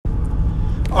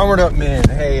Armored Up Man.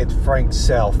 Hey, it's Frank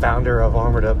Sell, founder of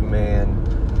Armored Up Man,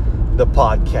 the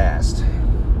podcast,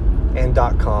 and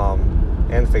 .com,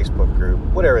 and Facebook group,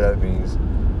 whatever that means.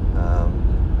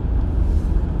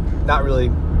 Not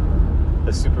really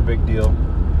a super big deal,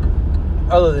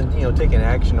 other than, taking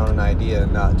action on an idea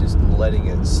and not just letting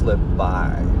it slip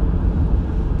by.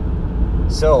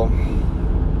 So,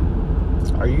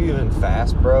 are you even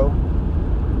fast, bro?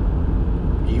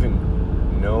 You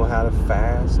even know how to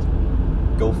fast?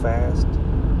 Go fast?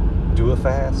 Do a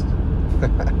fast? The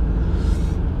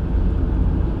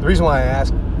reason why I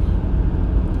ask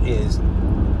is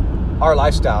our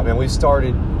lifestyle, man. We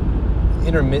started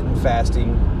intermittent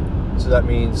fasting, so that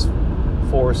means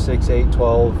 4, 6, 8,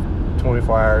 12,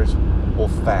 24 hours we'll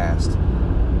fast.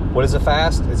 What is a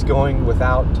fast? It's going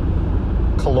without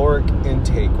caloric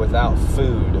intake, without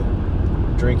food,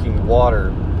 drinking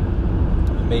water,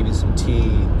 maybe some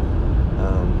tea,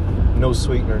 no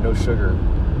sweetener, no sugar.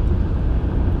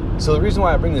 So the reason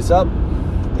why I bring this up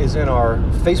is in our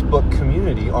Facebook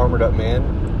community, Armored Up Man.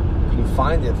 You can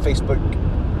find it at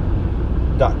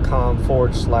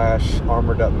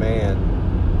facebook.com/Armored Up Man.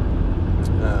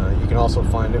 You can also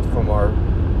find it from our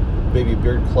Baby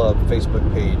Beard Club Facebook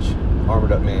page,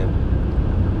 Armored Up Man.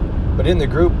 But in the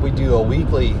group, we do a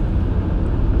weekly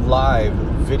live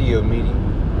video meeting,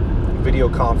 video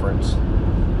conference.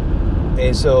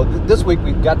 And so this week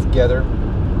we got together,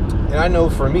 and I know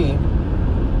for me,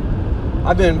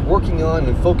 I've been working on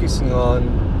and focusing on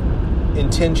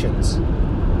intentions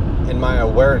and my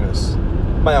awareness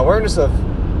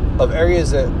of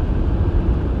areas that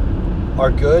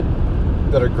are good,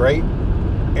 that are great,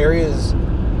 areas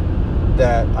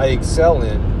that I excel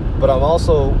in, but I'm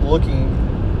also looking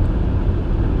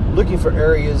for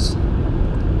areas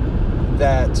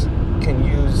that can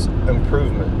use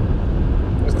improvement.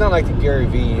 It's not like the Gary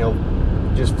V,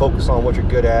 just focus on what you're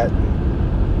good at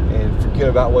and forget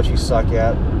about what you suck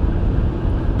at.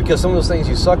 Because some of those things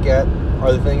you suck at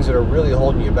are the things that are really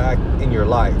holding you back in your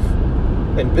life.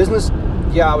 In business,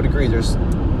 yeah, I would agree. There's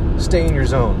stay in your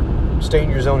zone. Stay in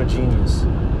your zone of genius.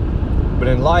 But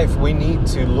in life, we need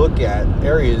to look at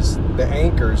areas, the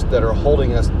anchors that are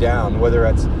holding us down, whether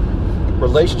it's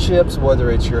relationships, whether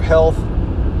it's your health,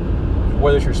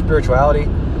 whether it's your spirituality.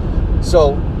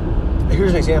 So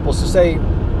here's an example. So say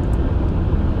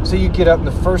you get up and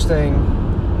the first thing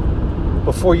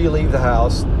before you leave the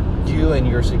house, you and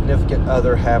your significant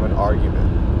other have an argument.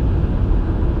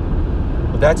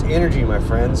 Well, that's energy, my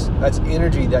friends. That's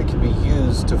energy that can be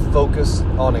used to focus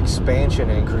on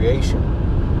expansion and creation.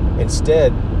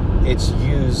 Instead, it's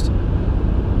used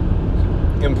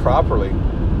improperly.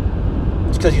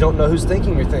 It's because you don't know whose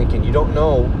thinking you're thinking. You don't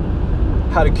know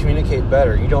how to communicate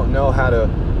better. You don't know how to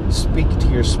speak to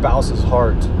your spouse's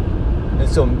heart. And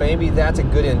so maybe that's a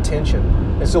good intention.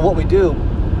 And so what we do,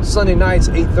 Sunday nights,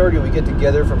 8:30, we get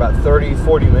together for about 30,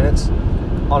 40 minutes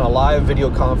on a live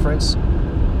video conference,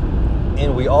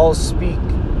 and we all speak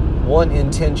one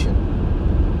intention.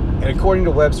 And according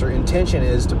to Webster, intention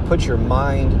is to put your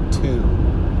mind to.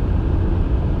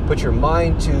 Put your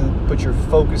mind to, put your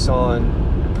focus on,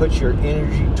 put your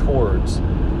energy towards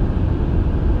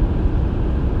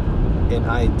an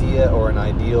idea or an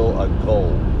ideal, a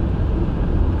goal.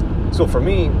 So for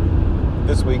me,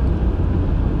 this week,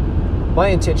 my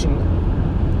intention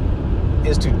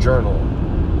is to journal.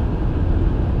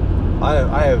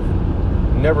 I have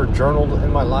never journaled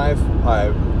in my life.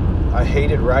 I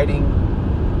hated writing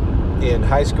in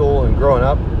high school and growing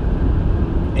up.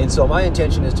 And so my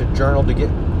intention is to journal, to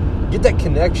get that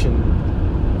connection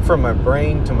from my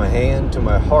brain to my hand to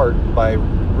my heart by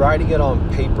writing it on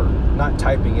paper, not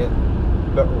typing it,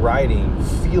 but writing,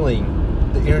 feeling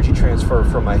the energy transfer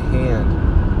from my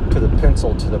hand to the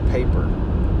pencil to the paper.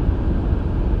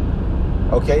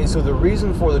 Okay, so the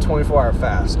reason for the 24-hour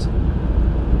fast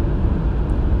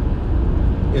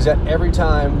is that every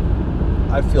time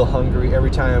I feel hungry,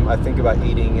 every time I think about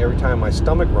eating, every time my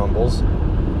stomach rumbles,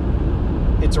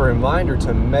 it's a reminder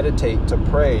to meditate, to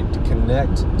pray, to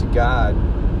connect to God,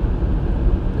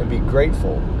 and be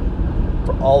grateful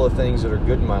for all the things that are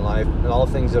good in my life and all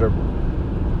the things that are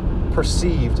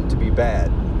perceived to be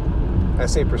bad. I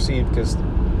say perceived because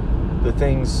the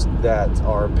things that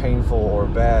are painful or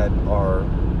bad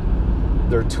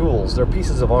they're tools, they're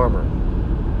pieces of armor.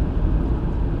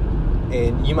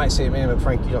 And you might say, man, but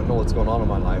Frank, you don't know what's going on in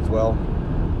my life. Well,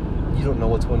 you don't know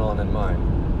what's going on in mine.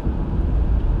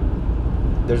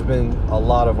 There's been a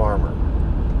lot of armor.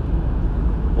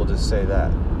 We'll just say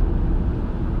that.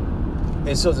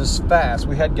 And so this fast,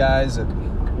 we had guys that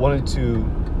wanted to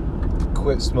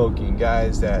quit smoking,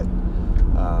 guys that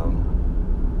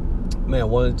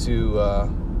wanted to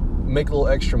make a little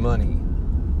extra money,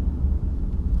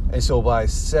 And so by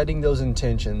setting those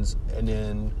intentions and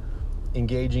then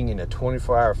engaging in a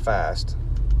 24-hour fast,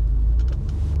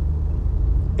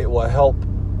 it will help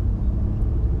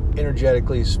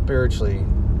energetically, spiritually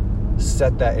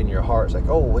set that in your heart. It's like,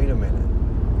 oh, wait a minute.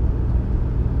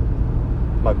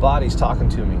 My body's talking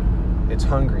to me. It's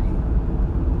hungry.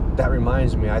 That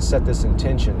reminds me, I set this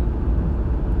intention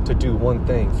to do one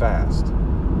thing fast,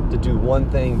 to do one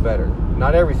thing better.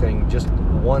 Not everything, just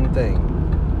one thing.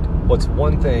 What's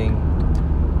one thing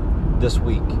this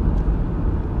week?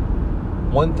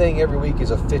 One thing every week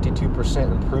is a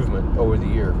 52% improvement over the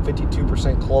year,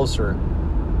 52% closer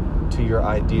to your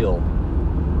ideal,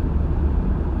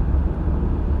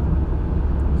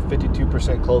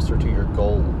 52% closer to your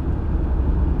goal.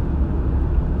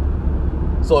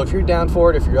 So if you're down for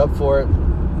it, if you're up for it,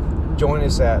 join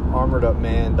us at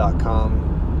armoredupman.com.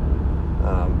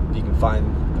 You can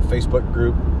find the Facebook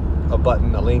group, a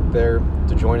button, a link there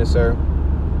to join us there.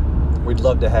 We'd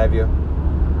love to have you.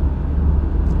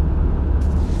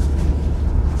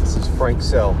 This is Frank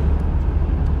Sell.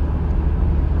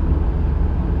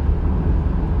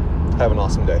 Have an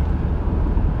awesome day.